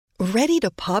Ready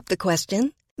to pop the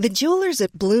question? The jewelers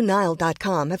at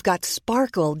BlueNile.com have got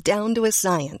sparkle down to a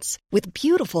science with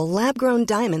beautiful lab-grown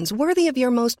diamonds worthy of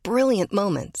your most brilliant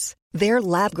moments. Their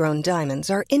lab-grown diamonds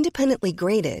are independently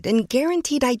graded and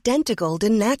guaranteed identical to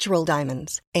natural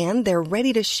diamonds, and they're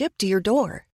ready to ship to your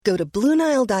door. Go to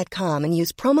BlueNile.com and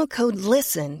use promo code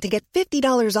LISTEN to get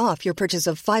 $50 off your purchase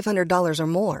of $500 or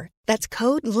more. That's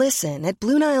code LISTEN at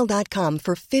BlueNile.com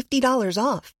for $50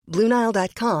 off.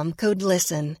 BlueNile.com, code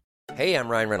LISTEN. Hey, I'm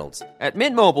Ryan Reynolds. At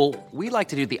Mint Mobile, we like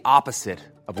to do the opposite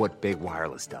of what Big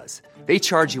Wireless does. They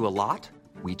charge you a lot,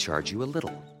 we charge you a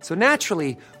little. So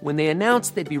naturally, when they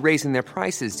announced they'd be raising their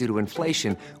prices due to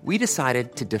inflation, we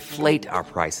decided to deflate our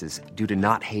prices due to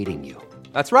not hating you.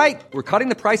 That's right. We're cutting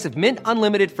the price of Mint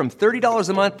Unlimited from $30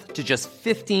 a month to just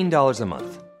 $15 a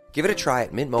month. Give it a try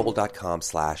at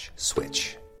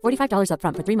mintmobile.com/switch. $45 up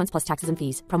front for 3 months plus taxes and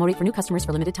fees. Promo rate for new customers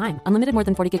for limited time. Unlimited more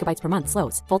than 40 gigabytes per month.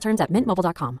 Slows full terms at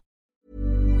mintmobile.com.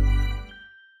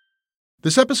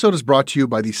 This episode is brought to you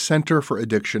by the Center for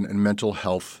Addiction and Mental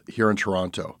Health here in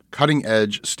Toronto.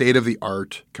 Cutting-edge,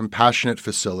 state-of-the-art, compassionate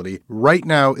facility. Right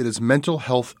now, it is Mental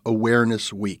Health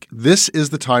Awareness Week. This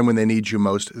is the time when they need you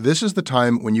most. This is the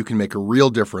time when you can make a real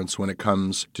difference when it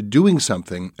comes to doing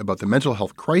something about the mental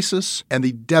health crisis and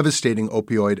the devastating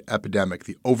opioid epidemic,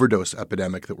 the overdose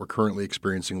epidemic that we're currently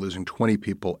experiencing, losing 20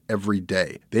 people every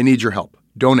day. They need your help.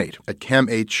 Donate at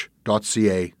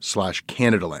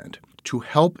camh.ca/Canadaland. to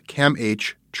help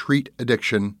CAMH treat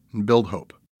addiction and build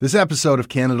hope. This episode of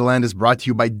Canadaland is brought to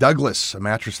you by Douglas, a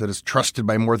mattress that is trusted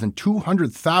by more than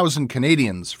 200,000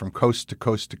 Canadians from coast to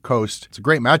coast to coast. It's a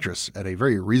great mattress at a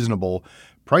very reasonable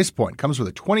price point. Comes with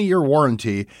a 20-year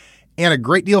warranty and a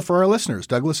great deal for our listeners.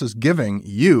 Douglas is giving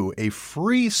you a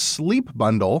free sleep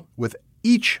bundle with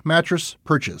each mattress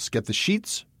purchase. Get the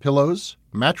sheets, pillows,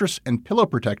 mattress, and pillow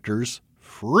protectors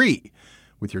free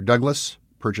with your Douglas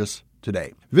purchase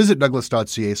today. Visit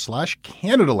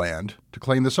douglas.ca/Canadaland to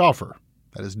claim this offer.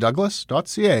 That is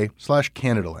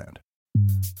douglas.ca/Canadaland.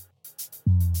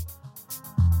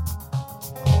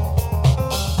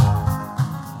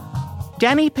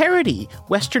 Danny Parody,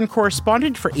 Western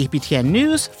correspondent for APTN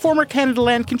News, former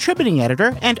Canadaland contributing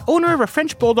editor, and owner of a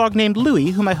French bulldog named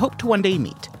Louis, whom I hope to one day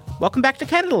meet. Welcome back to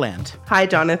Canadaland. Hi,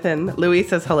 Jonathan. Louis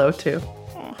says hello, too.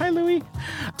 Oh, hi, Louis.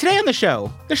 Today on the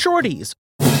show, the Shorties.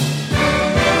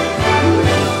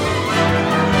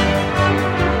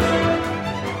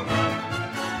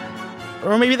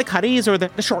 Or maybe the Cutties or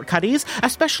the Short Cutties, a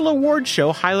special awards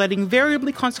show highlighting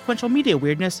variably consequential media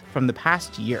weirdness from the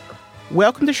past year.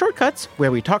 Welcome to Shortcuts,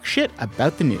 where we talk shit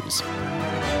about the news.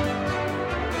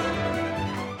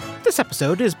 This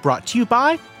episode is brought to you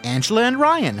by Angela and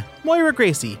Ryan, Moira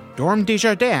Gracie, Dorm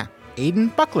Desjardins, Aidan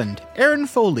Buckland, Aaron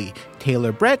Foley,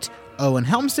 Taylor Brett, Owen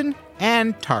Helmson,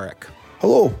 and Tarek.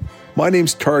 Hello, my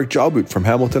name's Tarek Jalboot from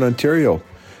Hamilton, Ontario.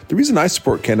 The reason I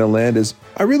support Canadaland is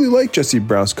I really like Jesse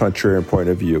Brown's contrarian point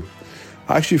of view.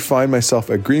 I actually find myself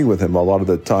agreeing with him a lot of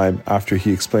the time after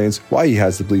he explains why he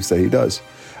has the beliefs that he does.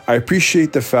 I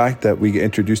appreciate the fact that we get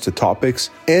introduced to topics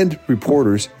and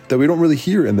reporters that we don't really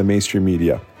hear in the mainstream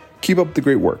media. Keep up the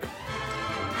great work.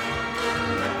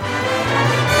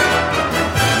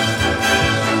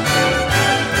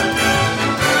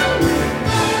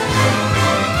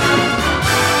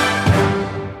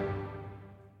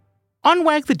 On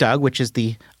Wag the Dog, which is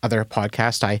the other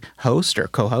podcast I host or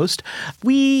co-host,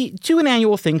 we do an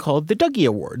annual thing called the Dougie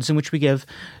Awards, in which we give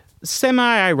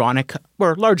semi-ironic,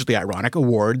 or largely ironic,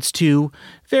 awards to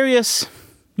various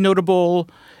notable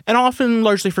and often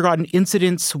largely forgotten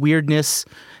incidents, weirdness,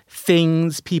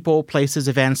 things, people, places,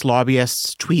 events,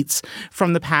 lobbyists, tweets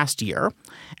from the past year.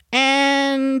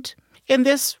 And in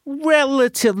this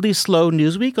relatively slow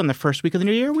news week on the first week of the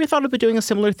new year, we thought about doing a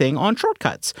similar thing on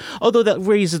Shortcuts, although that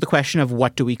raises the question of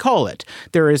what do we call it?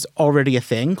 There is already a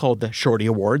thing called the Shorty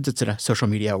Awards. It's a social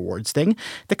media awards thing.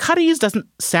 The Cutties doesn't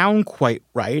sound quite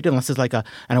right unless it's like an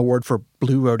award for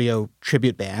Blue Rodeo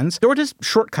tribute bands. Or just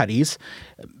Short Cutties.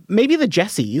 Maybe the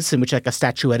Jessies, in which like a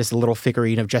statuette is a little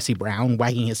figurine of Jesse Brown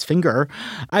wagging his finger.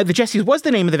 The Jessies was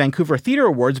the name of the Vancouver Theatre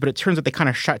Awards, but it turns out they kind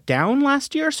of shut down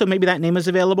last year, so maybe that name is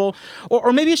available.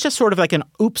 Or maybe it's just sort of like an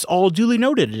oops, all duly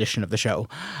noted edition of the show.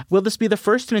 Will this be the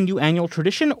first in a new annual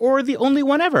tradition or the only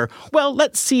one ever? Well,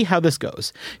 let's see how this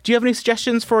goes. Do you have any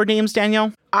suggestions for names,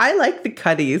 Danielle? I like the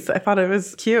Cutties. I thought it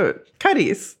was cute.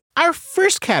 Cutties. Our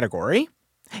first category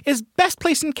is best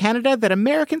place in Canada that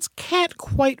Americans can't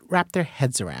quite wrap their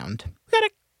heads around. We got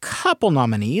a couple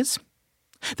nominees.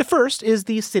 The first is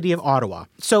the city of Ottawa.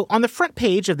 So on the front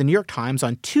page of the New York Times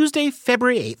on Tuesday,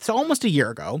 February 8th, so almost a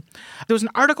year ago, there was an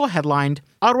article headlined,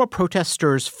 "Ottawa Protest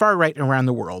Stirs Far Right Around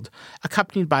the World,"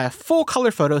 accompanied by a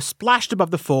full-color photo splashed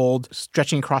above the fold,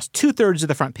 stretching across 2/3 of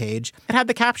the front page. It had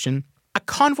the caption, "A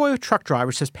convoy of truck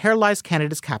drivers has paralyzed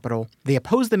Canada's capital. They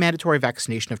oppose the mandatory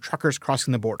vaccination of truckers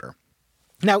crossing the border."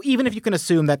 Now, even if you can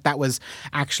assume that that was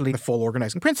actually the full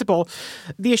organizing principle,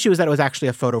 the issue is that it was actually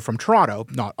a photo from Toronto,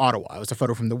 not Ottawa. It was a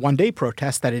photo from the one-day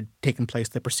protest that had taken place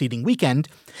the preceding weekend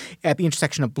at the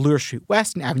intersection of Bloor Street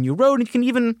West and Avenue Road, and you can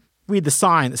even read the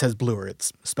sign that says Bloor.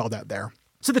 It's spelled out there.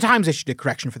 So the Times issued a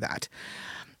correction for that.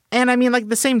 And I mean, like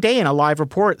the same day in a live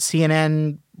report,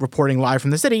 CNN reporting live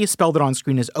from the city spelled it on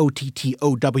screen as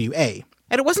OTTOWA.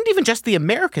 And it wasn't even just the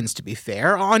Americans, to be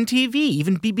fair. On TV,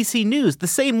 even BBC News the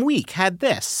same week had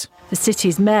this. The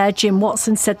city's mayor, Jim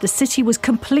Watson, said the city was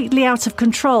completely out of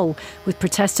control, with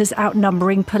protesters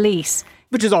outnumbering police.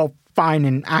 Which is all fine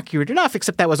and accurate enough,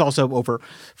 except that was also over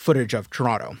footage of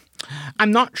Toronto.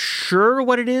 I'm not sure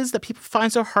what it is that people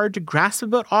find so hard to grasp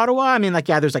about Ottawa. I mean,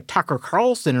 there's Tucker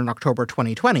Carlson in October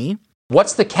 2020.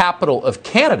 What's the capital of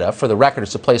Canada? For the record,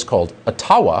 it's a place called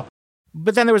Ottawa.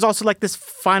 But then there was also this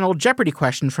Final Jeopardy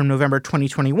question from November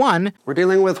 2021. We're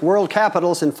dealing with world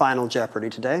capitals in Final Jeopardy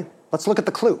today. Let's look at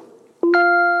the clue.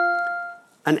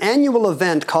 An annual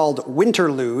event called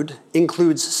Winterlude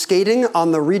includes skating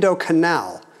on the Rideau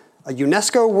Canal, a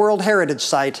UNESCO World Heritage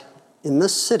Site in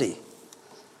this city.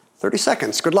 30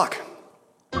 seconds. Good luck.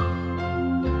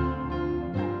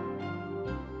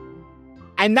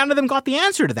 And none of them got the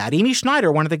answer to that. Amy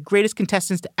Schneider, one of the greatest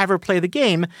contestants to ever play the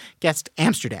game, guessed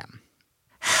Amsterdam.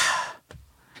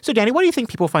 So, Danny, why do you think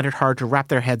people find it hard to wrap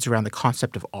their heads around the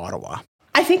concept of Ottawa?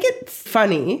 I think it's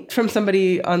funny from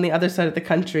somebody on the other side of the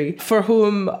country for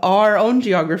whom our own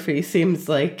geography seems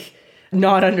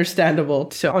not understandable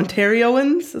to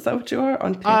Ontarians. Is that what you are?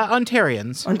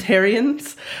 Ontarians.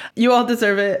 Ontarians. You all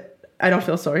deserve it. I don't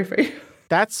feel sorry for you.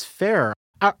 That's fair.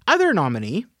 Our other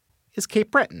nominee is Cape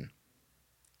Breton.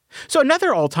 So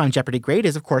another all-time Jeopardy great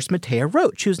is, of course, Matea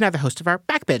Roach, who's now the host of our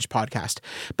Backbench podcast.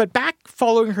 But back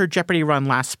following her Jeopardy run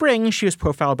last spring, she was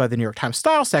profiled by the New York Times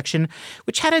Style section,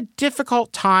 which had a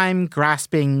difficult time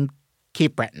grasping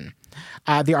Cape Breton.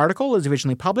 The article, as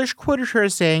originally published, quoted her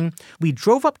as saying, "We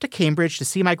drove up to Cambridge to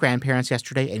see my grandparents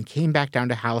yesterday and came back down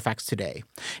to Halifax today."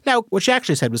 Now, what she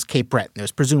actually said was Cape Breton. It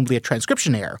was presumably a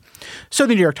transcription error. So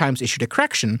the New York Times issued a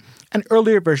correction. An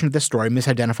earlier version of the story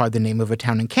misidentified the name of a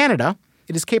town in Canada.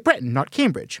 It is Cape Breton, not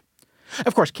Cambridge.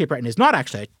 Of course, Cape Breton is not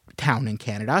actually a town in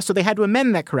Canada, so they had to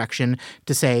amend that correction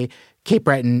to say Cape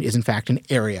Breton is in fact an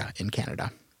area in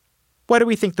Canada. What do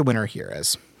we think the winner here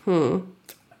is?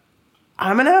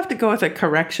 I'm going to have to go with a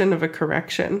correction of a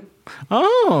correction.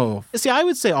 Oh. See, I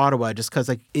would say Ottawa just because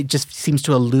it just seems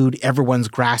to elude everyone's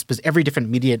grasp as every different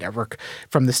media network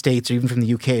from the States or even from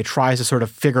the UK tries to sort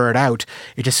of figure it out.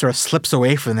 It just sort of slips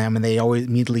away from them and they always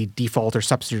immediately default or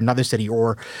substitute another city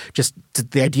or just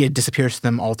the idea disappears to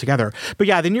them altogether. But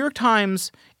yeah, the New York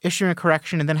Times issuing a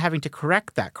correction and then having to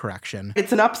correct that correction.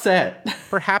 It's an upset.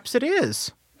 Perhaps it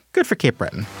is. Good for Cape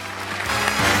Breton.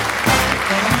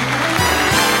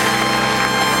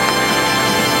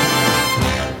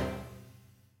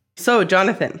 So,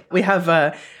 Jonathan, we have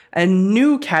a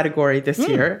new category this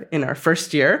year in our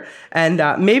first year, and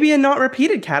maybe a not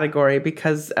repeated category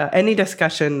because any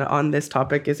discussion on this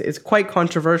topic is quite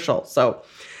controversial. So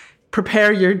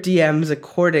prepare your DMs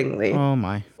accordingly. Oh,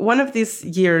 my. One of this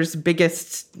year's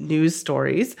biggest news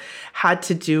stories had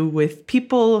to do with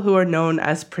people who are known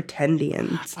as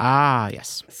pretendians. Ah,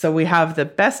 yes. So we have the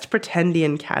best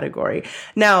pretendian category.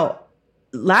 Now,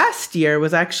 last year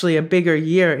was actually a bigger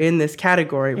year in this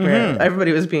category where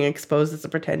everybody was being exposed as a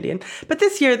pretendian. But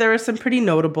this year, there are some pretty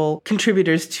notable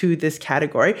contributors to this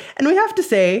category. And we have to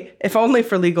say, if only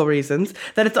for legal reasons,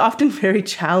 that it's often very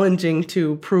challenging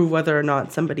to prove whether or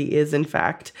not somebody is, in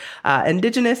fact,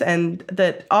 Indigenous, and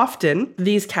that often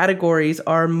these categories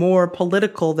are more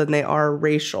political than they are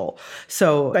racial.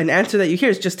 So an answer that you hear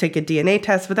is just take a DNA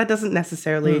test, but that doesn't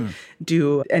necessarily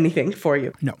do anything for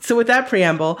you. No. So with that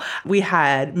preamble, we had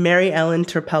Mary Ellen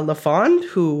Turpel-Lafond,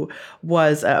 who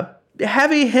was a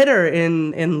heavy hitter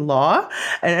in law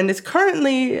and is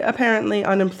currently apparently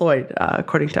unemployed,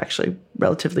 according to actually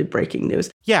relatively breaking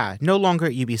news. Yeah, no longer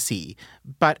at UBC.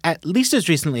 But at least as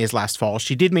recently as last fall,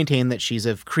 she did maintain that she's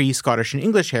of Cree, Scottish, and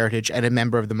English heritage and a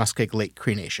member of the Muskeg Lake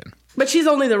Cree Nation. But she's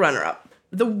only the runner-up.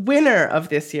 The winner of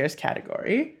this year's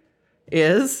category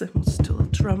is, let's do a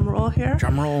little drum roll here.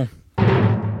 Drum roll.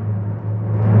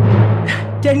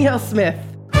 Danielle Smith.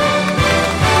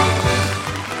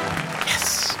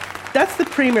 Yes. That's the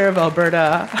Premier of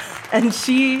Alberta. And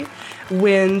she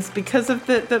wins because of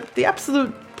the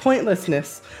absolute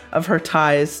pointlessness of her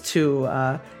ties to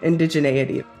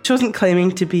indigeneity. She wasn't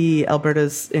claiming to be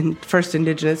Alberta's first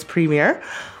Indigenous premier.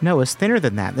 No, it was thinner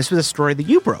than that. This was a story that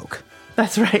you broke.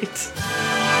 That's right.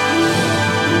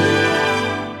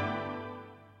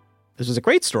 This was a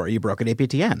great story you broke at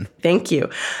APTN. Thank you.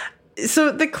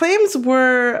 So the claims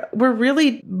were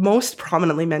really most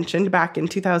prominently mentioned back in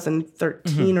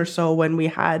 2013 or so, when we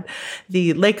had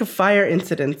the Lake of Fire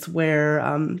incidents where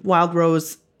Wild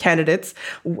Rose candidates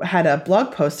had a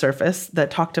blog post surface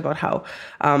that talked about how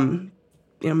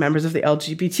members of the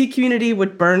LGBT community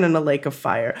would burn in a lake of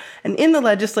fire. And in the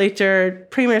legislature,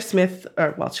 Premier Smith,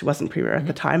 she wasn't premier at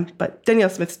the time, but Danielle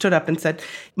Smith stood up and said,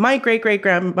 my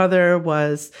great-great-grandmother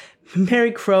was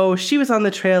Mary Crow. She was on the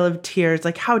Trail of Tears.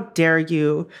 Like, how dare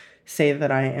you say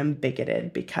that I am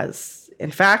bigoted? Because,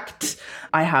 in fact,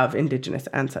 I have Indigenous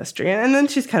ancestry. And then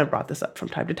she's kind of brought this up from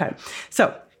time to time.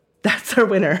 So that's our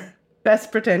winner.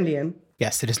 Best Pretendian.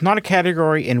 Yes, it is not a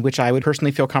category in which I would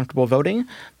personally feel comfortable voting,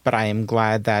 but I am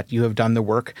glad that you have done the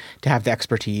work to have the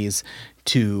expertise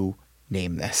to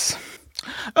name this.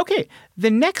 Okay, the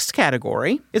next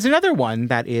category is another one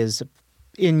that is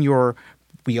in your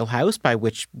wheelhouse, by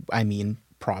which I mean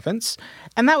province,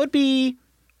 and that would be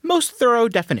most thorough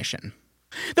definition.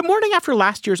 The morning after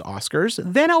last year's Oscars,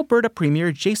 then Alberta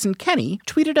Premier Jason Kenney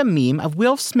tweeted a meme of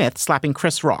Will Smith slapping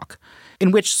Chris Rock,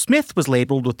 in which Smith was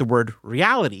labeled with the word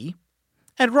reality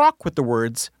and Rock with the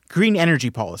words green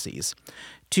energy policies,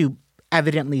 to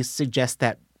evidently suggest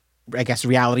that, I guess,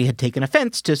 reality had taken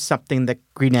offense to something that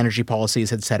green energy policies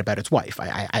had said about its wife,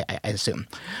 I assume.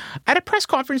 At a press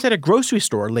conference at a grocery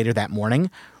store later that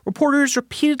morning, reporters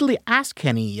repeatedly asked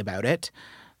Kenney about it,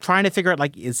 trying to figure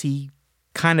out, is he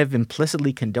kind of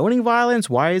implicitly condoning violence?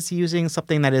 Why is he using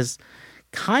something that is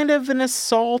kind of an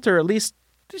assault, or at least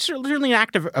certainly an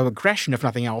act of aggression, if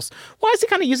nothing else? Why is he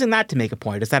kind of using that to make a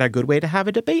point? Is that a good way to have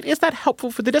a debate? Is that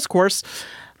helpful for the discourse?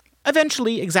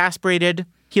 Eventually, exasperated,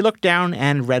 he looked down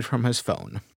and read from his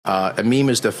phone. A meme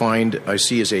is defined, I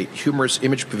see, as a humorous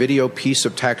image, video, piece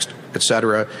of text,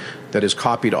 etc., that is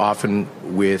copied often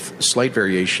with slight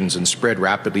variations and spread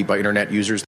rapidly by internet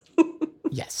users.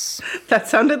 Yes. That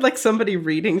sounded like somebody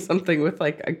reading something with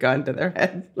a gun to their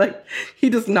head. He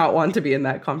does not want to be in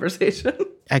that conversation.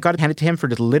 I got to hand it to him for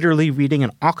just literally reading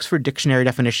an Oxford Dictionary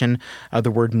definition of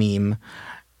the word meme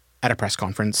at a press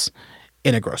conference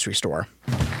in a grocery store.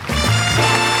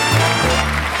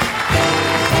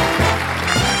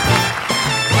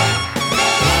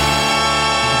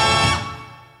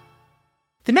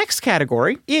 The next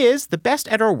category is the best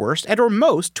and/or worst and/or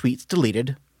most tweets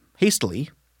deleted hastily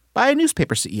by a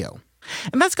newspaper CEO.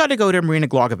 And that's got to go to Marina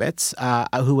Glogovitz,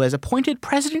 who was appointed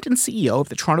president and CEO of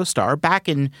the Toronto Star back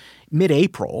in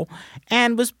mid-April,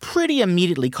 and was pretty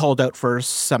immediately called out for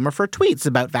some of her tweets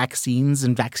about vaccines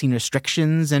and vaccine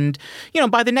restrictions. And,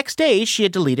 by the next day, she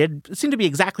had deleted, it seemed to be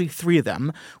exactly 3 of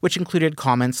them, which included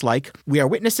comments like, "We are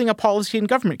witnessing a policy and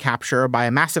government capture by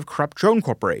a massive corrupt drone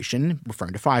corporation,"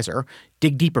 referring to Pfizer,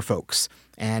 "dig deeper, folks,"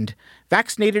 and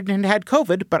 "vaccinated and had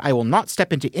COVID, but I will not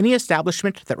step into any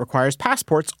establishment that requires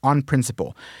passports on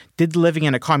principle. Did the living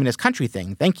in a communist country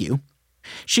thing, thank you."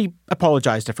 She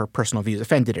apologized if her personal views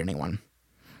offended anyone.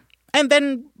 And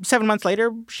then 7 months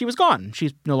later, she was gone.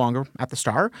 She's no longer at the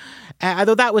Star,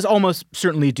 although that was almost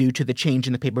certainly due to the change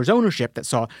in the paper's ownership that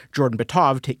saw Jordan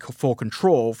Batov take full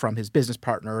control from his business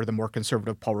partner, the more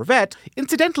conservative Paul Rivette.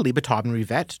 Incidentally, Batov and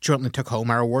Rivette jointly took home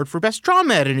our award for Best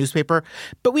Drama at a newspaper,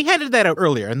 but we handed that out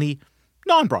earlier in the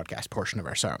non-broadcast portion of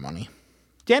our ceremony.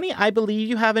 Danny, I believe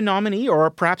you have a nominee, or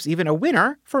perhaps even a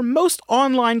winner, for Most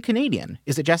Online Canadian.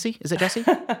 Is it Jesse?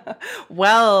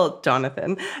 Well,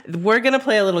 Jonathan, we're going to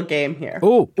play a little game here.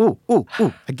 Ooh,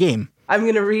 a game. I'm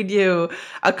going to read you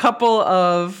a couple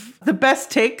of the best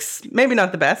takes, maybe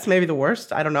not the best, maybe the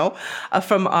worst, I don't know,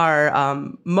 from our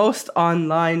Most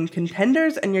Online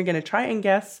contenders, and you're going to try and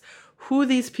guess who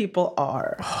these people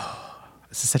are.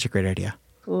 This is such a great idea.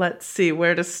 Let's see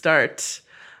where to start.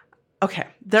 Okay,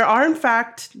 there are, in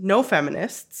fact, no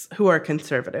feminists who are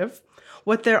conservative.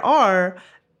 What there are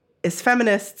is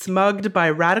feminists mugged by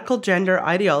radical gender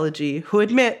ideology who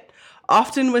admit,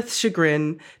 often with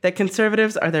chagrin, that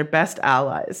conservatives are their best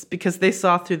allies because they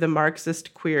saw through the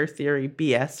Marxist queer theory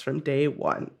BS from day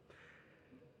one.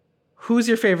 Who's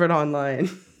your favorite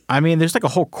online? I mean, there's a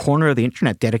whole corner of the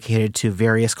internet dedicated to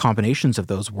various combinations of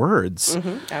those words.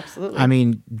 Mm-hmm, absolutely. I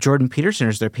mean, Jordan Peterson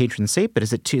is their patron saint, but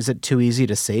is it too easy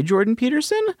to say Jordan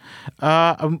Peterson?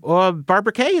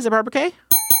 Barbara Kay? Is it Barbara Kay?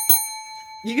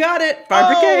 You got it.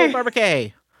 Barbara Kay. Barbara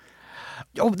Kay.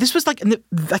 Oh, this was like,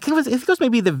 I think it was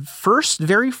maybe the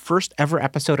very first ever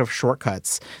episode of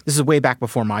Shortcuts. This is way back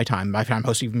before my time. I'm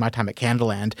hosting my time at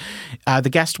Canadaland. The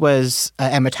guest was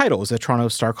Emma Titles, a Toronto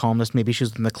Star columnist. Maybe she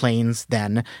was in the Macleans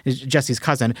then, Jesse's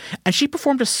cousin. And she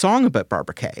performed a song about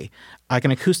Barbara Kay, like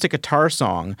an acoustic guitar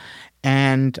song.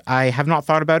 And I have not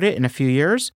thought about it in a few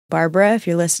years. Barbara, if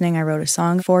you're listening, I wrote a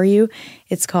song for you.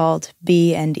 It's called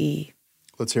B&E.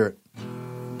 Let's hear it.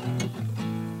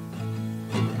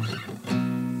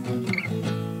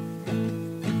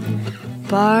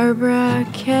 Barbara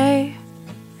Kay,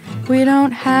 we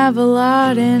don't have a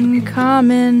lot in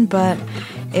common, but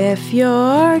if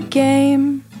you're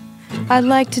game, I'd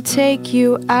like to take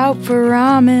you out for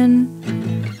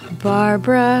ramen.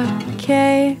 Barbara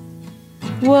Kay,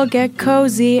 we'll get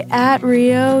cozy at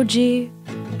Ryoji.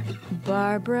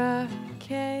 Barbara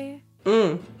Kay.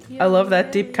 I love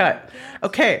that deep cut.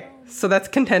 Okay, so that's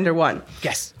contender 1.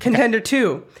 Yes. Contender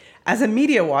 2. As a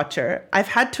media watcher, I've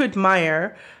had to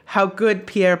admire how good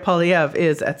Pierre Poilievre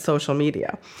is at social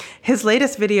media. His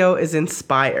latest video is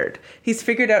inspired. He's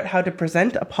figured out how to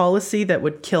present a policy that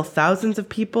would kill thousands of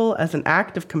people as an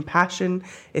act of compassion.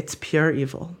 It's pure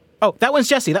evil. Oh, that one's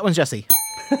Jesse.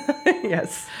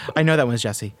 Yes. I know that one's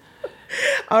Jesse.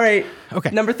 All right. Okay.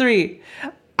 Number 3.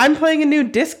 I'm playing a new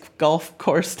disc golf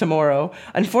course tomorrow.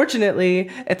 Unfortunately,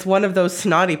 it's one of those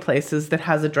snotty places that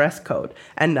has a dress code.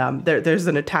 And there's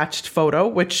an attached photo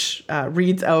which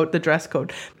reads out the dress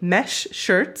code. Mesh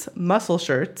shirts, muscle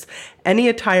shirts, any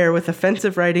attire with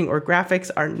offensive writing or graphics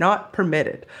are not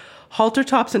permitted. Halter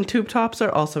tops and tube tops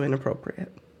are also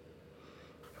inappropriate.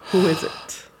 Who is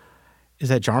it? Is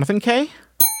that Jonathan Kay?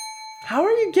 How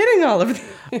are you getting all of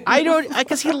this? I don't,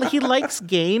 because he likes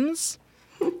games.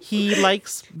 He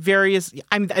likes various.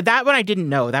 That one I didn't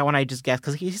know. That one I just guessed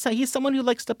because he's someone who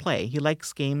likes to play. He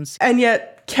likes games, and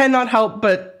yet cannot help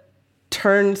but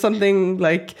turn something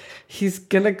like he's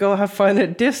gonna go have fun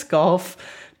at disc golf,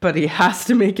 but he has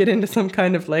to make it into some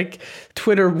kind of like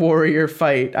Twitter warrior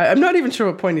fight. I'm not even sure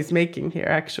what point he's making here,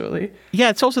 actually.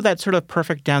 Yeah, it's also that sort of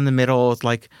perfect down the middle. It's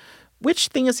like, which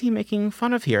thing is he making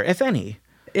fun of here, if any?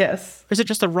 Yes. Or is it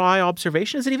just a wry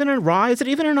observation? Is it even a wry? Is it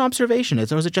even an observation? Or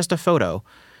is it just a photo?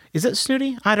 Is it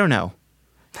snooty? I don't know.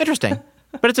 Interesting.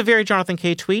 But it's a very Jonathan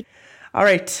Kay tweet. All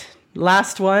right.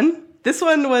 Last one. This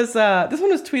one was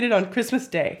tweeted on Christmas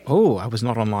Day. Oh, I was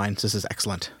not online. So this is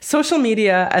excellent. Social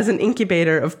media as an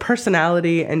incubator of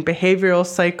personality and behavioral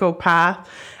psychopath.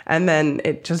 And then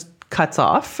it just cuts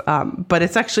off. But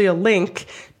it's actually a link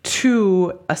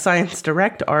to a Science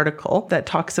Direct article that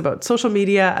talks about social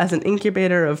media as an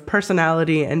incubator of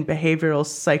personality and behavioral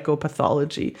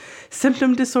psychopathology,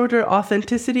 symptom disorder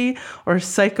authenticity, or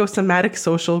psychosomatic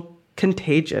social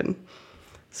contagion.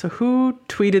 So who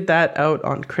tweeted that out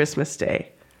on Christmas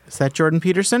Day? Is that Jordan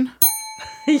Peterson?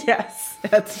 Yes,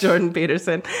 that's Jordan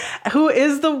Peterson, who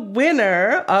is the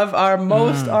winner of our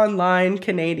most online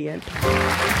Canadian.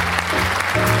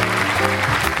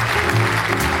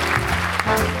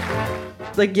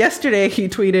 Like yesterday, he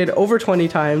tweeted over 20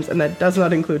 times, and that does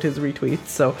not include his retweets.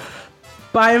 So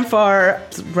by and far,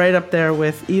 right up there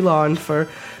with Elon for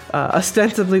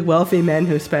ostensibly wealthy men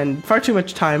who spend far too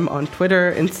much time on Twitter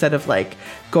instead of like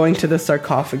going to the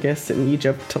sarcophagus in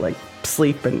Egypt to like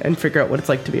sleep and figure out what it's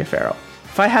like to be a pharaoh.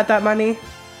 If I had that money,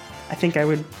 I think I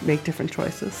would make different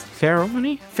choices. Pharaoh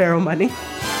money? Pharaoh money.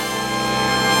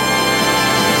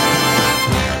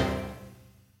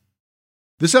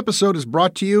 This episode is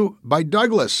brought to you by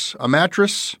Douglas, a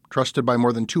mattress trusted by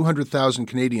more than 200,000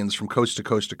 Canadians from coast to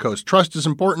coast to coast. Trust is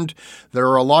important. There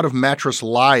are a lot of mattress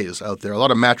lies out there, a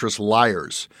lot of mattress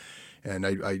liars. And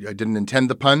I didn't intend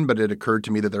the pun, but it occurred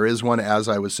to me that there is one as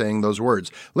I was saying those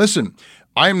words. Listen,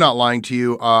 I am not lying to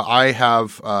you. I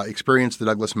have experienced the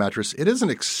Douglas mattress. It is an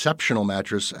exceptional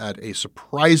mattress at a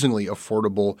surprisingly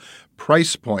affordable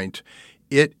price point.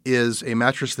 It is a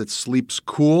mattress that sleeps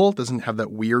cool, doesn't have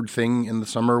that weird thing in the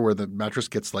summer where the mattress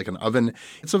gets like an oven.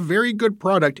 It's a very good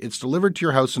product. It's delivered to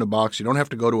your house in a box. You don't have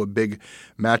to go to a big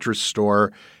mattress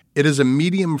store. It is a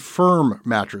medium firm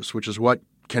mattress, which is what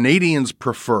Canadians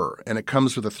prefer, and it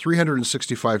comes with a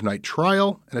 365-night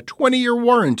trial and a 20-year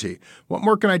warranty. What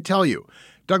more can I tell you?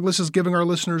 Douglas is giving our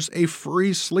listeners a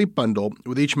free sleep bundle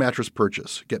with each mattress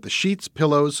purchase. Get the sheets,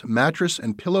 pillows, mattress,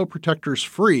 and pillow protectors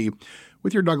free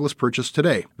with your Douglas purchase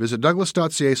today. Visit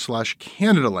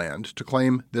douglas.ca/Canadaland to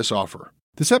claim this offer.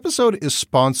 This episode is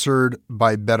sponsored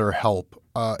by BetterHelp.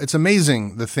 It's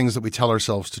amazing the things that we tell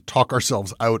ourselves to talk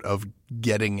ourselves out of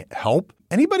getting help.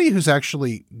 Anybody who's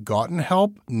actually gotten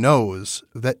help knows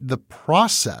that the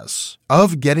process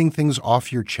of getting things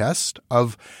off your chest,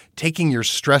 of taking your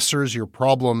stressors, your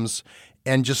problems,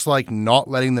 and just like not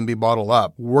letting them be bottled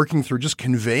up, working through just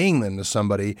conveying them to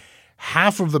somebody,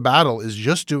 half of the battle is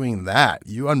just doing that.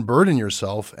 You unburden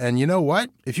yourself. And you know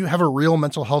what? If you have a real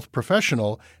mental health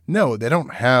professional, no, they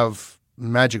don't have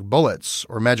magic bullets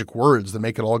or magic words that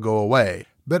make it all go away.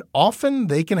 But often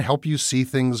they can help you see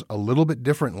things a little bit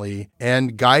differently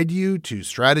and guide you to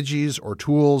strategies or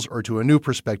tools or to a new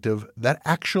perspective that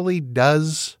actually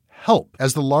does help.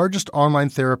 As the largest online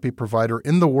therapy provider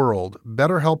in the world,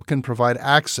 BetterHelp can provide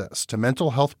access to mental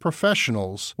health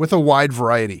professionals with a wide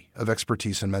variety of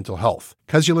expertise in mental health.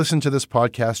 Because you listen to this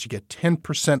podcast, you get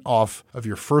 10% off of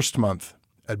your first month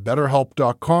at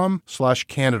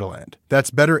betterhelp.com/Canadaland.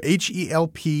 That's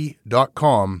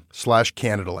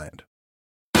betterhelp.com/Canadaland.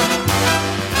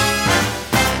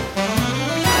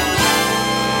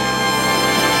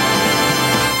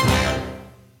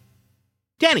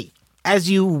 Danny, as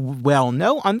you well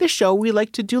know, on this show, we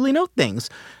like to duly note things.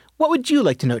 What would you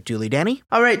like to note, duly, Danny?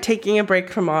 All right, taking a break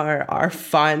from our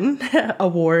fun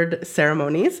award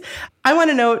ceremonies, I want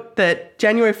to note that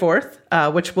January 4th,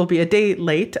 which will be a day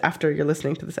late after you're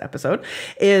listening to this episode,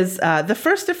 is the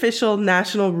first official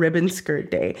National Ribbon Skirt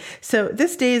Day. So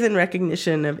this day is in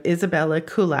recognition of Isabella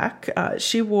Kulak.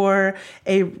 She wore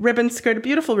a ribbon skirt, a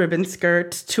beautiful ribbon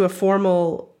skirt, to a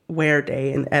formal wear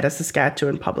day at a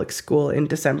Saskatchewan public school in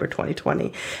December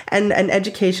 2020. And an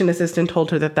education assistant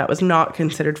told her that that was not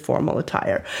considered formal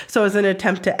attire. So as an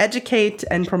attempt to educate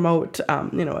and promote,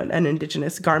 an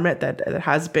Indigenous garment that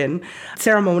has been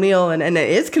ceremonial and it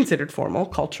is considered formal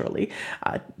culturally,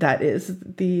 that is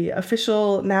the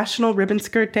official National Ribbon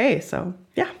Skirt Day. So,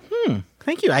 yeah.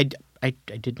 Thank you. I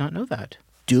did not know that.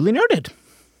 Duly noted.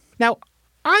 Now,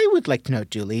 I would like to note,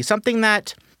 duly, something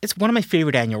that it's one of my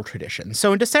favorite annual traditions.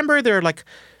 So in December, there are like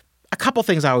a couple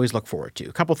things I always look forward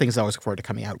to,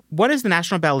 coming out. One is the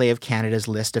National Ballet of Canada's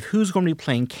list of who's going to be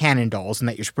playing Cannon Dolls in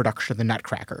that year's production of The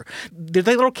Nutcracker. There's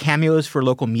like little cameos for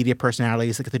local media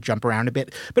personalities that get to jump around a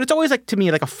bit, but it's always like, to me,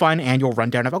 like a fun annual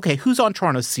rundown of, okay, who's on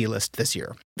Toronto's C list this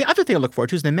year? The other thing I look forward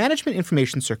to is the Management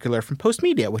Information Circular from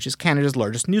Postmedia, which is Canada's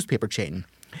largest newspaper chain.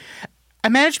 A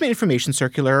management information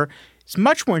circular is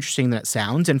much more interesting than it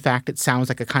sounds. In fact, it sounds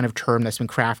like a kind of term that's been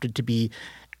crafted to be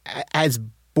as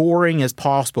boring as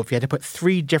possible. If you had to put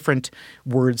three different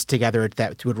words together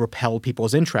that would repel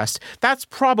people's interest, that's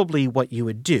probably what you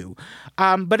would do.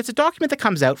 But it's a document that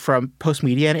comes out from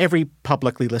Postmedia and every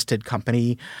publicly listed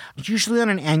company, usually on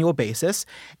an annual basis.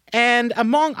 And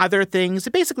among other things,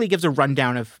 it basically gives a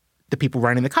rundown of the people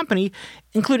running the company,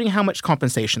 including how much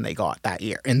compensation they got that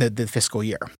year, in the fiscal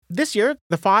year. This year,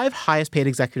 the 5 highest paid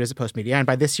executives at Postmedia, and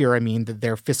by this year I mean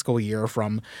their fiscal year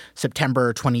from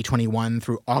September 2021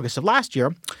 through August of last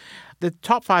year, the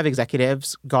top 5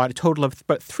 executives got a total of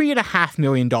about $3.5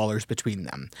 million between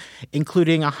them,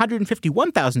 including a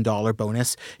 $151,000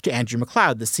 bonus to Andrew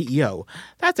McLeod, the CEO.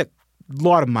 That's a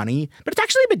lot of money, but it's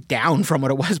actually a bit down from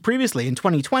what it was previously. In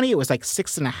 2020, it was like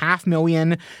 $6.5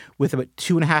 million with about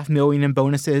 $2.5 million in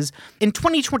bonuses. In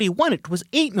 2021, it was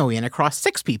 $8 million across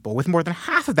 6 people, with more than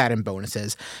half of that in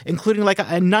bonuses, including like a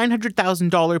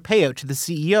 $900,000 payout to the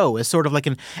CEO as sort of like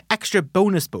an extra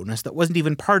bonus that wasn't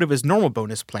even part of his normal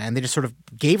bonus plan. They just sort of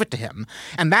gave it to him.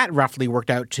 And that roughly worked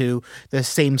out to the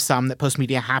same sum that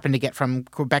Postmedia happened to get from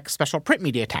Quebec's special print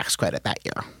media tax credit that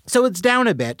year. So it's down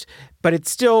a bit, but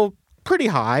it's still pretty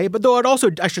high, but though it also,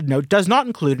 I should note, does not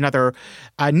include another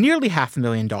nearly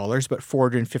 $500,000, but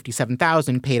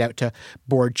 $457,000 paid out to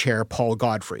board chair Paul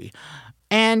Godfrey.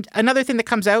 And another thing that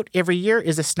comes out every year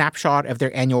is a snapshot of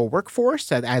their annual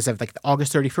workforce as of like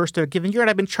August 31st of a given year. And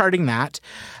I've been charting that,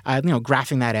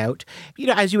 graphing that out.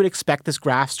 As you would expect, this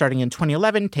graph starting in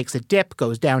 2011 takes a dip,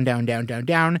 goes down,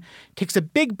 takes a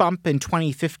big bump in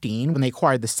 2015 when they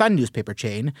acquired the Sun newspaper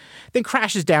chain, then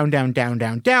crashes down,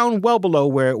 well below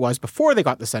where it was before they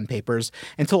got the Sun papers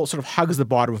until it sort of hugs the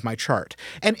bottom of my chart.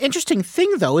 An interesting thing,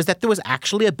 though, is that there was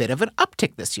actually a bit of an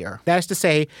uptick this year. That is to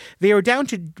say, they were down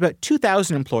to about 2,000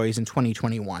 employees in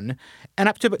 2021 and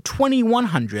up to about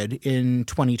 2,100 in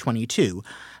 2022.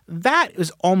 That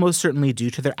is almost certainly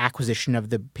due to their acquisition of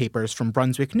the papers from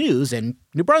Brunswick News in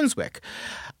New Brunswick.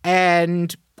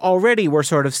 And already we're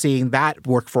sort of seeing that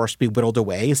workforce be whittled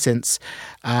away since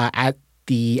at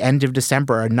the end of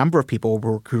December, a number of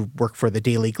people who work for the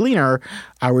Daily Gleaner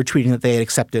were tweeting that they had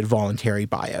accepted voluntary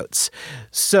buyouts.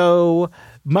 So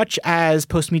much as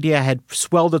Postmedia had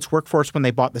swelled its workforce when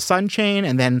they bought the Sun chain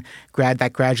and then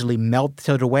that gradually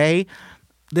melted away,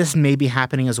 this may be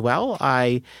happening as well.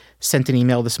 I sent an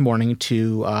email this morning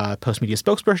to Postmedia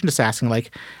spokesperson just asking,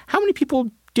 how many people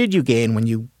did you gain when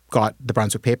you got the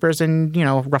Brunswick papers, and,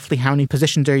 roughly how many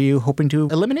positions are you hoping to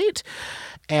eliminate?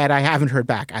 And I haven't heard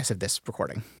back as of this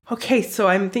recording. Okay, so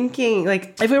I'm thinking,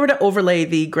 like, if we were to overlay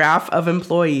the graph of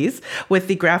employees with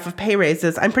the graph of pay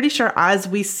raises, I'm pretty sure as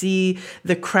we see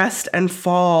the crest and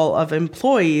fall of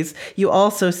employees, you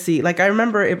also see, like, I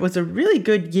remember it was a really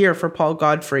good year for Paul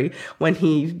Godfrey when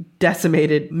he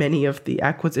decimated many of the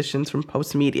acquisitions from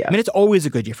Postmedia. I mean, it's always a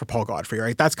good year for Paul Godfrey,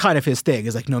 right? That's kind of his thing,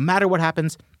 is like, no matter what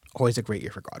happens, always a great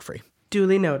year for Godfrey.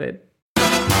 Duly noted.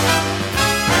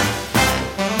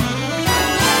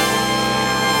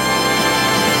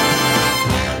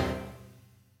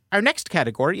 Our next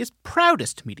category is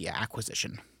proudest media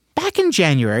acquisition. Back in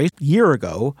January, a year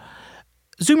ago,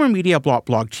 Zoomer Media bought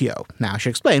BlogTO. Now, I should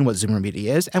explain what Zoomer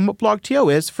Media is and what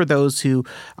BlogTO is for those who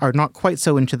are not quite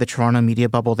so into the Toronto media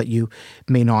bubble that you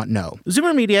may not know.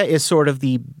 Zoomer Media is sort of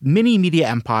the mini media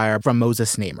empire from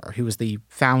Moses Namer, who was the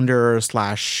founder /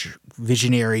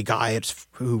 visionary guy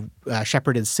who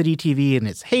shepherded City TV in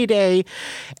its heyday.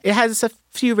 It has a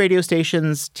few radio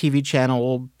stations, TV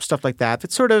channel, stuff like that.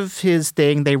 It's sort of his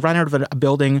thing. They run out of a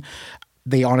building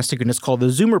they honest to goodness call the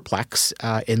Zoomerplex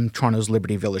in Toronto's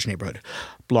Liberty Village neighborhood.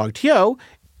 BlogTO,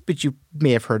 which you may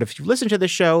have heard if you've listened to the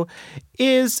show,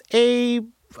 is a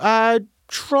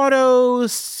Toronto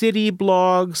city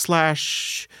blog /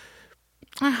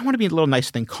 I want to be a little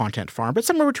nicer than content farm, but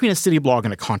somewhere between a city blog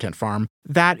and a content farm.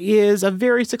 That is a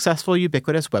very successful,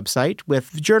 ubiquitous website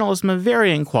with journalism of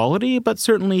varying quality, but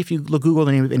certainly if you Google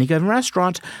the name of any given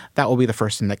restaurant, that will be the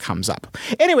first thing that comes up.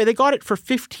 Anyway, they got it for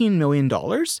 $15 million.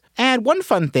 And one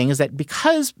fun thing is that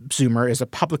because Zoomer is a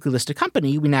publicly listed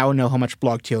company, we now know how much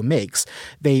BlogTO makes.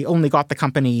 They only got the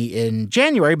company in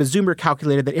January, but Zoomer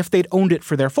calculated that if they'd owned it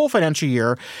for their full financial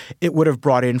year, it would have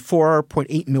brought in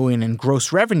 $4.8 million in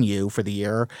gross revenue for the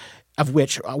year, of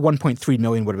which $1.3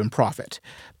 million would have been profit.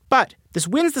 But this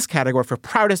wins this category for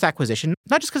proudest acquisition,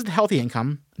 not just because of the healthy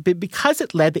income, but because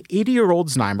it led the 80-year-old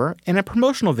Znaimer in a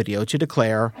promotional video to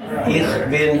declare, Ich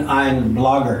bin ein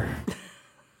Blogger.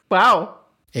 Wow.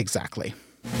 Exactly.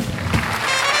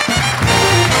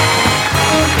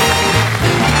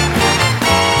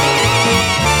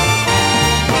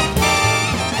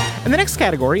 And the next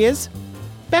category is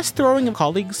best throwing of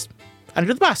colleagues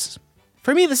under the bus.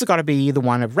 For me, this has got to be the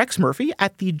one of Rex Murphy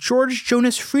at the George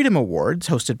Jonas Freedom Awards,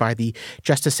 hosted by the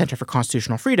Justice Center for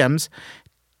Constitutional Freedoms,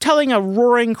 telling a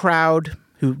roaring crowd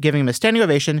who giving him a standing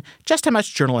ovation just how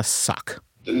much journalists suck.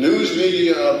 The news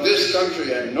media of this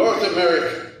country and North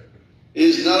America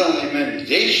is not only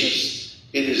mendacious,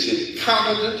 it is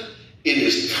incompetent, it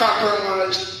is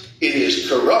compromised, it is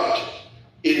corrupt,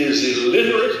 it is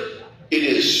illiterate, it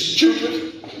is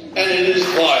stupid, and it is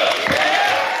vile.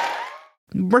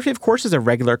 Murphy, of course, is a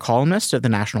regular columnist at the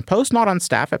National Post, not on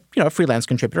staff, a freelance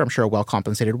contributor, I'm sure a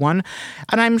well-compensated one.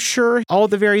 And I'm sure all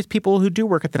the various people who do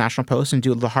work at the National Post and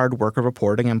do the hard work of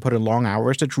reporting and put in long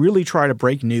hours to really try to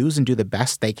break news and do the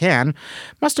best they can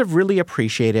must have really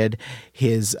appreciated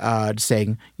his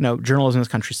saying, journalism in this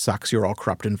country sucks, you're all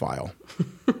corrupt and vile.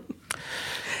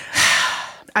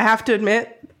 I have to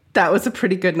admit, that was a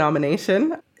pretty good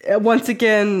nomination. Once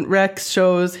again, Rex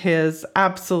shows his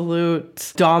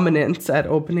absolute dominance at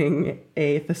opening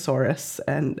a thesaurus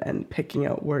and picking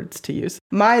out words to use.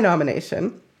 My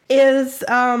nomination is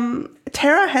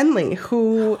Tara Henley,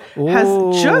 who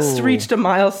has just reached a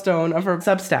milestone of her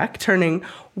Substack, turning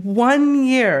 1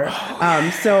 year.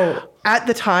 So at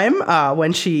the time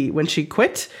when she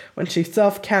quit, when she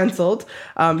self-canceled,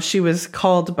 she was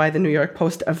called by the New York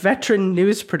Post a veteran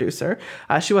news producer.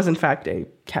 She was, in fact, a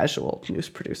casual news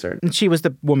producer. And she was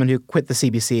the woman who quit the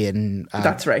CBC in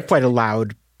That's right. quite a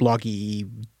loud, bloggy,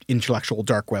 intellectual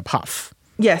dark web huff.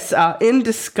 Yes, in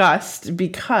disgust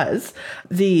because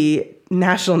the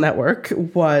national network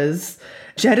was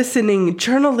jettisoning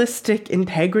journalistic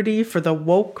integrity for the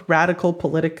woke radical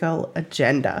political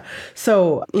agenda.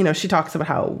 So, she talks about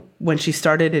how when she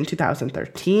started in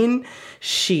 2013,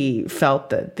 she felt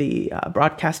that the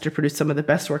broadcaster produced some of the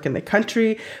best work in the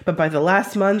country. But by the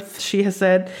last month, she has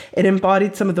said it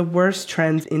embodied some of the worst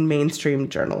trends in mainstream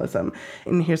journalism.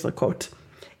 And here's the quote.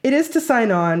 It is to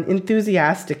sign on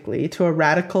enthusiastically to a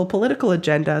radical political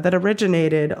agenda that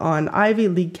originated on Ivy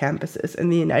League campuses in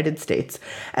the United States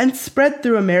and spread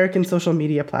through American social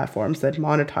media platforms that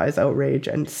monetize outrage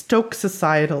and stoke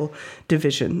societal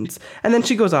divisions. And then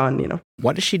she goes on,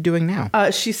 What is she doing now?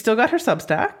 She's still got her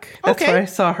Substack. That's where I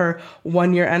saw her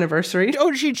 1 year anniversary.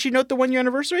 Oh, did she note the 1 year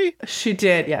anniversary? She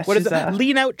did, yes. What is it?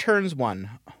 Lean Out turns 1.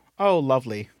 Oh,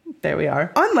 lovely. There we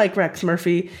are. Unlike Rex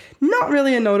Murphy, not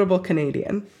really a notable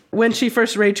Canadian. When she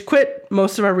first rage quit,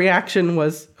 most of our reaction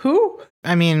was, who?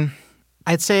 I mean,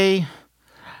 I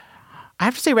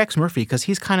have to say Rex Murphy because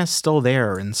he's kind of still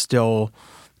there and still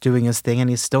doing his thing, and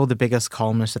he's still the biggest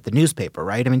columnist at the newspaper,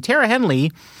 right? I mean, Tara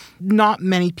Henley, not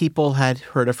many people had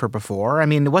heard of her before. I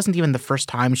mean, it wasn't even the first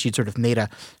time she'd sort of made a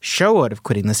show out of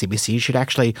quitting the CBC. She'd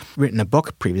actually written a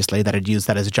book previously that had used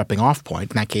that as a jumping off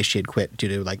point. In that case, she had quit due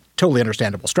to totally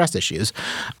understandable stress issues.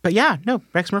 But yeah, no,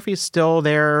 Rex Murphy is still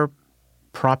there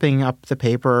propping up the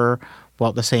paper while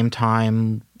at the same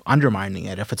time undermining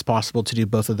it, if it's possible to do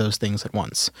both of those things at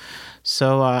once.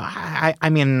 So, I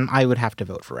mean, I would have to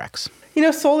vote for Rex.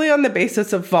 Solely on the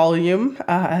basis of volume,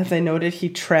 as I noted, he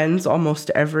trends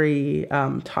almost every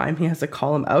time he has a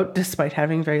column out, despite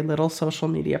having very little social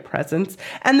media presence.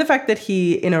 And the fact that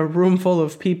he, in a room full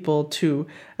of people, to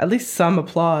at least some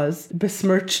applause,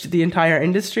 besmirched the entire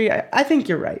industry, I think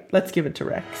you're right. Let's give it to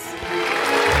Rex.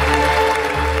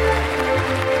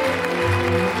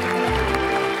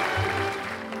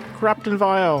 Corrupt and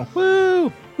vile.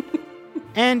 Woo!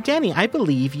 And Danny, I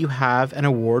believe you have an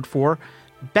award for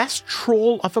Best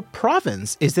Troll of a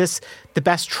Province. Is this the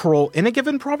best troll in a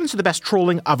given province or the best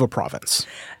trolling of a province?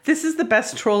 This is the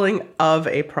best trolling of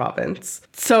a province.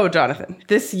 So, Jonathan,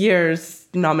 this year's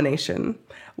nomination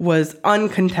was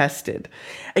uncontested.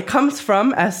 It comes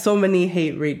from, as so many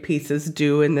hate read pieces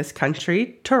do in this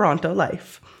country, Toronto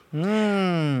Life.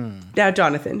 Now,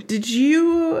 Jonathan, did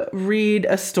you read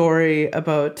a story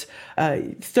about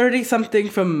a 30-something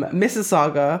from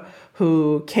Mississauga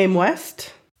who came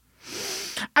west?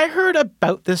 I heard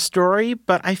about this story,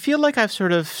 but I feel like I've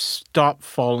sort of stopped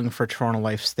falling for Toronto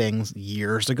Life's things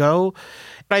years ago.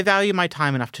 But I value my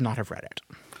time enough to not have read it.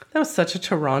 That was such a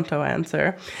Toronto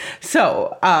answer.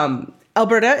 So,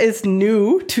 Alberta is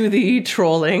new to the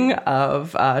trolling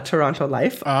of Toronto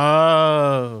Life.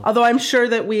 Oh. Although I'm sure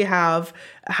that we have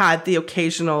had the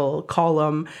occasional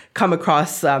column come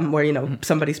across where,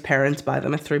 somebody's parents buy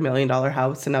them a $3 million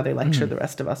house and now they lecture the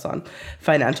rest of us on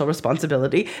financial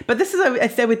responsibility. But this is,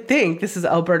 I would think, this is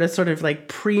Alberta's sort of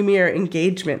premier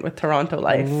engagement with Toronto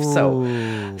Life.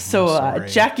 Ooh, so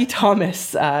Jackie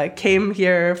Thomas came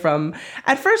here from,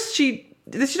 at first she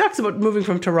talks about moving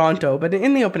from Toronto, but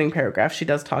in the opening paragraph, she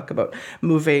does talk about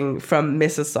moving from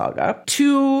Mississauga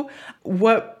to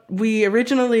what we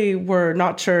originally were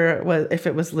not sure if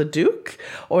it was Leduc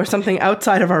or something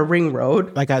outside of our ring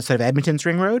road. Like outside of Edmonton's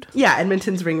ring road? Yeah,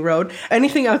 Edmonton's ring road.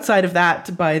 Anything outside of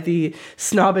that by the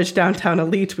snobbish downtown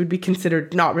elite would be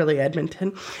considered not really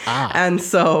Edmonton. And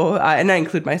so, and I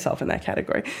include myself in that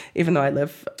category, even though I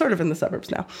live sort of in the suburbs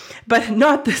now. But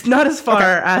not as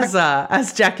far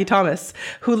as Jackie Thomas,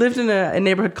 who lived in a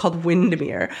neighborhood called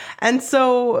Windermere. And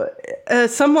so,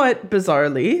 somewhat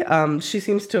bizarrely, she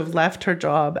seems to have left her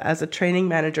job as a training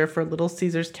manager for Little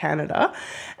Caesars Canada,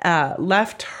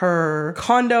 left her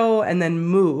condo and then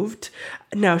moved.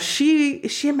 Now she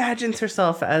imagines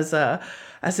herself as a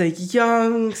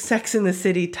young Sex and the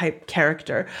City type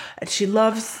character, and she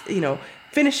loves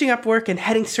finishing up work and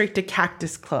heading straight to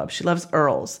Cactus Club. She loves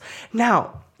Earls.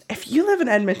 Now, if you live in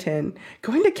Edmonton,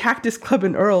 going to Cactus Club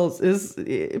and Earls is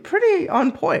pretty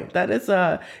on point. That is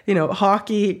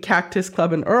hockey, Cactus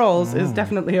Club and Earls is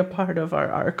definitely a part of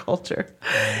our culture.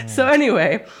 So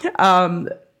anyway,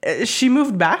 she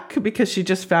moved back because she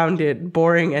just found it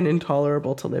boring and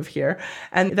intolerable to live here.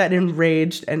 And that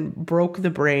enraged and broke the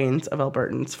brains of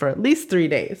Albertans for at least 3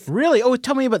 days. Really? Oh,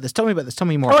 tell me about this. Tell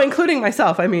me more. Oh, including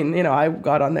myself. I mean, I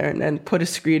got on there and put a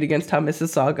screed against how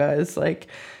Mississauga is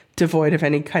devoid of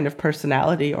any kind of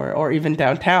personality or even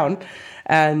downtown,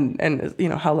 and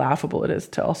how laughable it is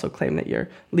to also claim that you're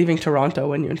leaving Toronto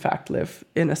when you in fact live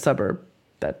in a suburb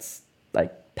that's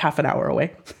half an hour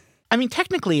away. I mean,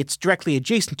 technically it's directly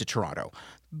adjacent to Toronto.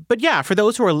 But yeah, for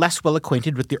those who are less well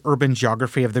acquainted with the urban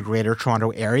geography of the Greater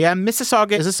Toronto Area,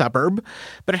 Mississauga is a suburb,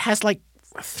 but it has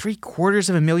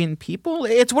 750,000 people.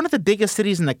 It's one of the biggest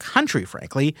cities in the country,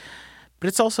 frankly, but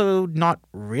it's also not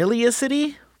really a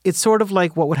city. It's sort of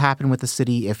like what would happen with a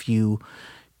city if you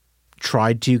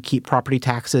tried to keep property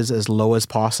taxes as low as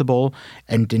possible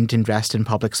and didn't invest in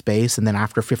public space, and then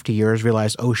after 50 years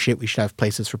realized, oh shit, we should have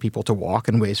places for people to walk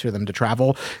and ways for them to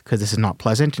travel because this is not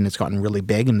pleasant and it's gotten really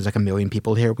big and there's 1 million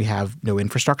people here. We have no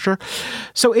infrastructure.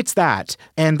 So it's that.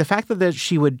 And the fact that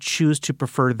she would choose to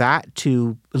prefer that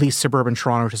to at least suburban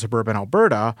Toronto to suburban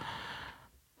Alberta,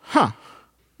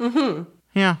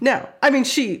 Yeah. No, I mean,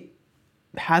 she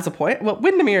has a point. Well,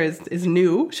 Windermere is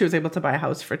new. She was able to buy a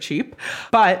house for cheap,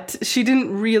 but she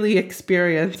didn't really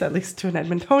experience, at least to an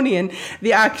Edmontonian,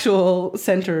 the actual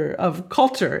center of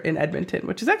culture in Edmonton,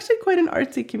 which is actually quite an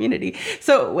artsy community.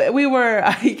 So we were,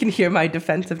 you can hear my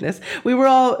defensiveness. We were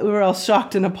all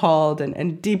shocked and appalled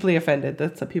and deeply offended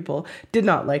that some people did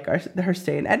not like her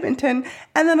stay in Edmonton.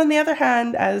 And then on the other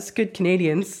hand, as good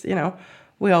Canadians,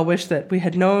 we all wish that we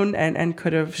had known and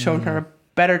could have shown her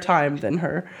better time than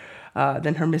her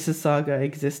Mississauga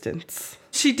existence.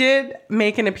 She did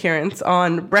make an appearance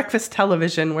on breakfast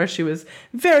television where she was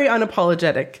very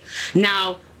unapologetic.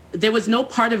 Now, there was no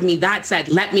part of me that said,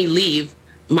 let me leave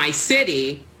my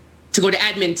city to go to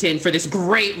Edmonton for this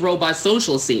great, robust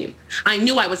social scene. I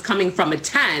knew I was coming from a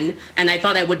 10, and I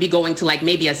thought I would be going to like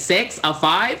maybe a 6, a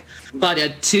 5, but a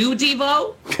 2,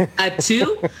 Devo, a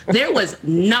 2, there was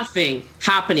nothing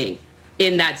happening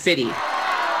in that city.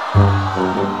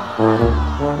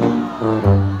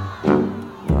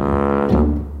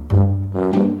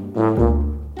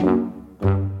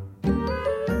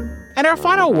 And our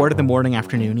final award of the morning,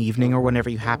 afternoon, evening, or whenever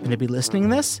you happen to be listening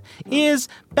to this is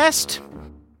best,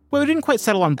 well, we didn't quite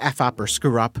settle on F up or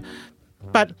screw up,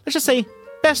 but let's just say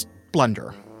best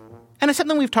blunder. And it's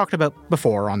something we've talked about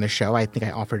before on this show. I think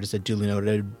I offered as a duly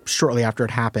noted shortly after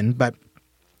it happened, but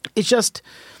it's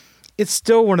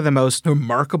still one of the most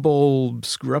remarkable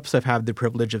screw-ups I've had the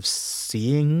privilege of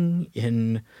seeing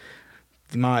in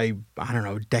my,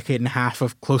 decade and a half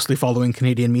of closely following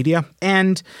Canadian media.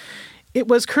 And it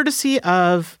was courtesy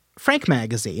of Frank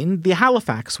Magazine, the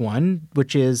Halifax one,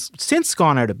 which is since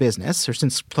gone out of business or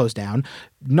since closed down,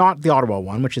 not the Ottawa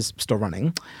one, which is still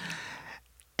running.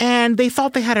 And they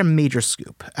thought they had a major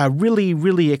scoop, a really,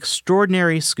 really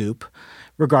extraordinary scoop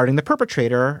regarding the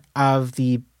perpetrator of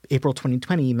the April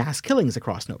 2020 mass killings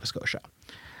across Nova Scotia.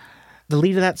 The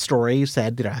lead of that story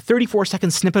said that a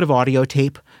 34-second snippet of audio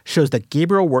tape shows that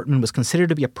Gabriel Wortman was considered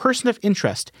to be a person of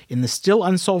interest in the still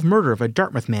unsolved murder of a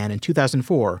Dartmouth man in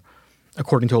 2004,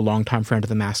 according to a longtime friend of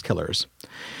the mass killers.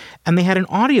 And they had an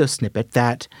audio snippet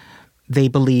that they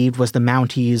believed was the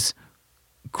Mounties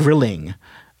grilling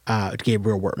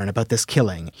Gabriel Wortman about this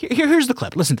killing. Here's the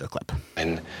clip. Listen to the clip.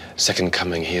 In Second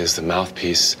Coming, he is the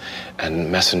mouthpiece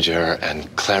and messenger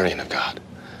and clarion of God.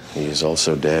 He is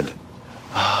also dead.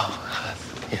 Oh,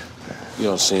 yeah. You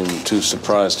don't seem too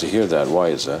surprised to hear that. Why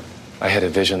is that? I had a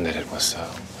vision that it was so.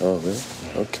 Oh, really?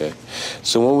 Okay.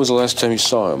 So when was the last time you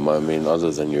saw him? I mean,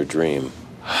 other than your dream.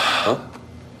 Huh?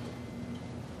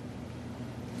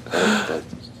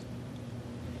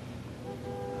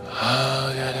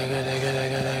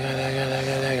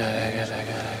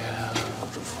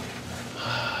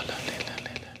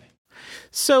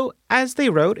 So, as they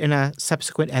wrote in a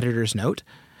subsequent editor's note,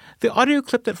 the audio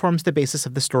clip that forms the basis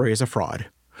of the story is a fraud.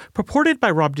 Purported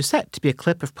by Rob Doucette to be a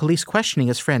clip of police questioning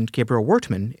his friend Gabriel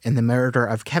Wortman in the murder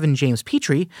of Kevin James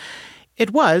Petrie,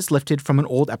 it was lifted from an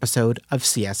old episode of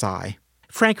CSI.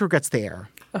 Frank regrets the error.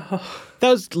 Oh. That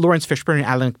was Lawrence Fishburne and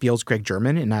Alan McBeal's Greg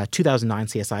German in a 2009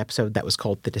 CSI episode that was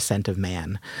called The Descent of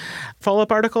Man.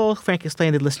 Follow-up article, Frank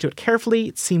explained they'd listened to it carefully.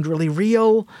 It seemed really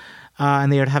real,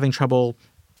 and they were having trouble,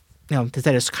 that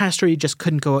it's the kind of story you just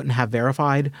couldn't go out and have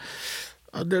verified.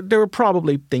 There were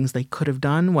probably things they could have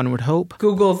done, one would hope.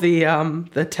 Google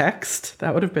the text.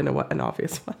 That would have been an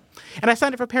obvious one. And I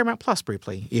signed up for Paramount Plus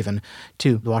briefly, even,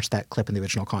 to watch that clip in the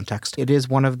original context. It is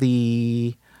one of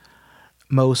the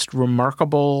most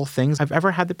remarkable things I've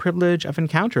ever had the privilege of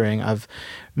encountering, of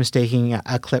mistaking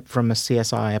a clip from a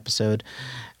CSI episode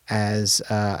as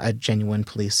a genuine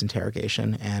police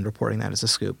interrogation and reporting that as a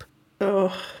scoop.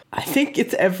 Oh, I think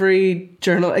it's every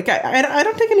journal. Like I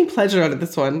don't take any pleasure out of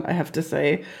this one, I have to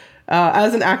say,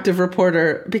 as an active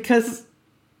reporter, because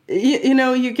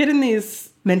you get in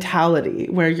these mentality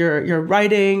where you're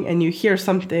writing and you hear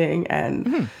something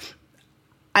and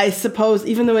I suppose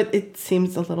even though it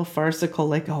seems a little farcical,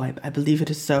 like, oh, I believe it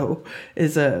is so,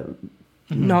 is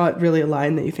not really a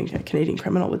line that you think a Canadian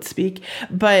criminal would speak,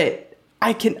 but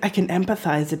I can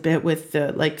empathize a bit with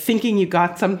the thinking you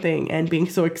got something and being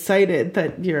so excited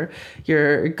that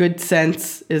your good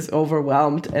sense is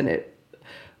overwhelmed and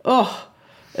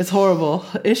it's horrible.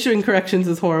 Issuing corrections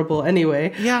is horrible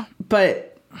anyway. Yeah.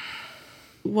 But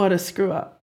what a screw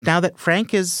up. Now that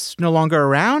Frank is no longer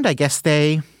around, I guess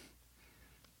they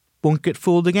won't get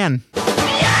fooled again.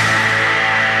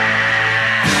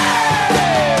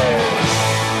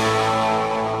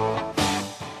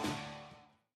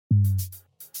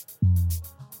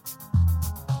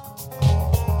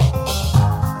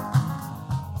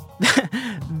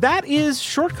 That is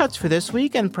Shortcuts for this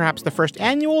week, and perhaps the first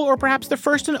annual, or perhaps the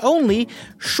first and only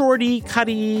Shorty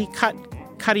Cutty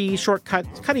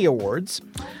Shortcut Cutty Awards.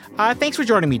 Thanks for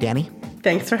joining me, Danny.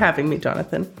 Thanks for having me,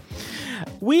 Jonathan.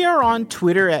 We are on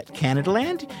Twitter at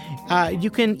Canadaland. You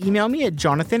can email me at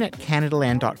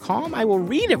jonathan@canadaland.com. I will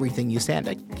read everything you send.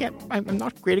 I'm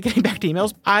not great at getting back to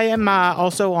emails. I am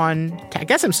also I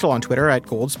guess I'm still on Twitter at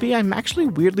Goldsby. I'm actually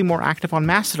weirdly more active on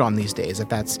Mastodon these days, if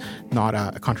that's not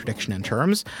a contradiction in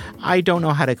terms. I don't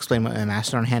know how to explain what my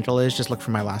Mastodon handle is. Just look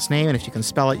for my last name, and if you can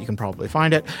spell it, you can probably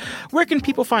find it. Where can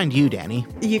people find you, Danny?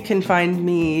 You can find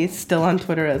me still on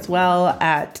Twitter as well,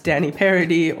 at Danny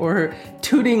Parody, or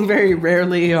tooting very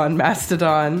rarely on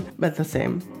Mastodon, but the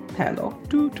same handle.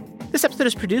 Toot. This episode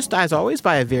is produced, as always,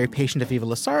 by a very patient Aviva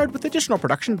Lessard, with additional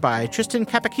production by Tristan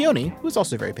Capacchione, who is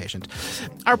also very patient.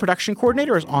 Our production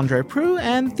coordinator is Andre Prue,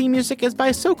 and theme music is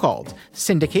by So-Called.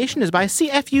 Syndication is by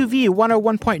CFUV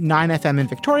 101.9 FM in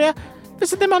Victoria.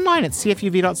 Visit them online at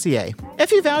cfuv.ca.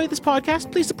 If you value this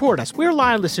podcast, please support us. We're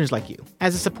live listeners like you.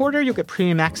 As a supporter, you'll get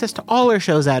premium access to all our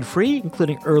shows ad-free,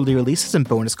 including early releases and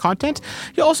bonus content.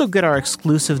 You'll also get our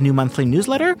exclusive new monthly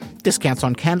newsletter, discounts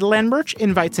on Canadaland merch,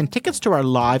 invites and tickets to our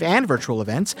live and virtual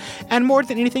events, and more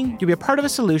than anything, you'll be a part of a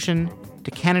solution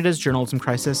to Canada's journalism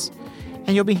crisis,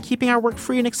 and you'll be keeping our work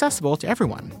free and accessible to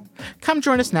everyone. Come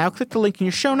join us now. Click the link in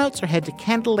your show notes or head to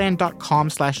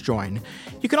canadaland.com/join.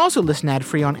 You can also listen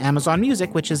ad-free on Amazon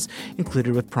Music, which is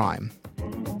included with Prime.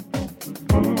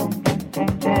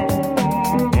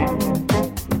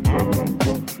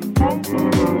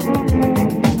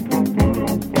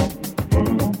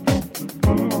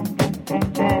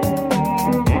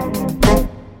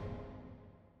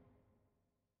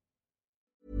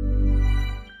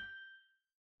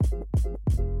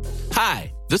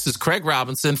 Hi, this is Craig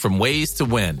Robinson from Ways to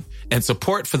Win, and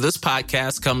support for this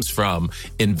podcast comes from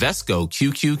Invesco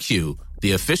QQQ,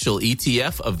 the official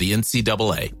ETF of the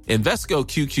NCAA. Invesco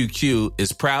QQQ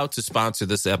is proud to sponsor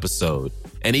this episode,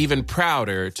 and even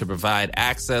prouder to provide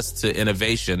access to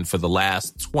innovation for the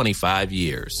last 25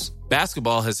 years.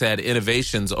 Basketball has had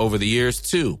innovations over the years,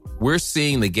 too. We're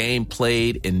seeing the game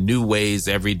played in new ways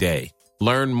every day.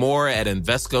 Learn more at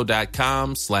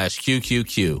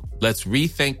Invesco.com/QQQ. Let's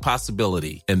rethink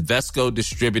possibility. Invesco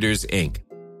Distributors, Inc.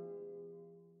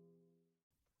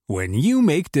 When you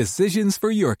make decisions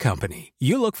for your company,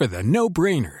 you look for the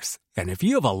no-brainers. And if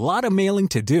you have a lot of mailing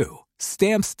to do,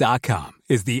 Stamps.com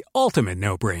is the ultimate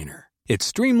no-brainer. It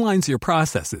streamlines your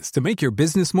processes to make your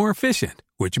business more efficient,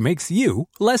 which makes you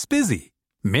less busy.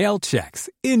 Mail checks,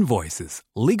 invoices,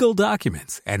 legal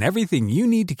documents, and everything you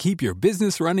need to keep your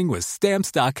business running with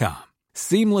Stamps.com.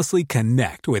 Seamlessly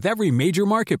connect with every major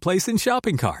marketplace and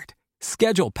shopping cart.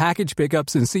 Schedule package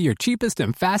pickups and see your cheapest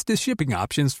and fastest shipping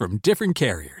options from different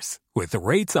carriers, with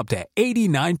rates up to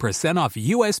 89% off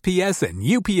USPS and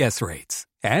UPS rates.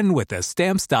 And with the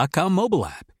Stamps.com mobile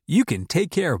app, you can take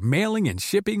care of mailing and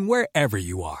shipping wherever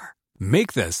you are.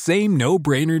 Make the same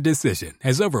no-brainer decision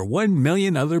as over 1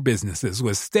 million other businesses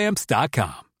with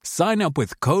Stamps.com. Sign up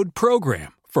with code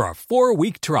PROGRAM for a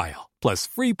 4-week trial, plus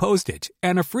free postage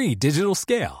and a free digital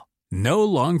scale. No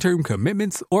long-term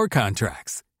commitments or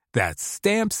contracts. That's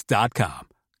Stamps.com.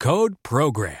 Code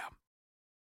PROGRAM.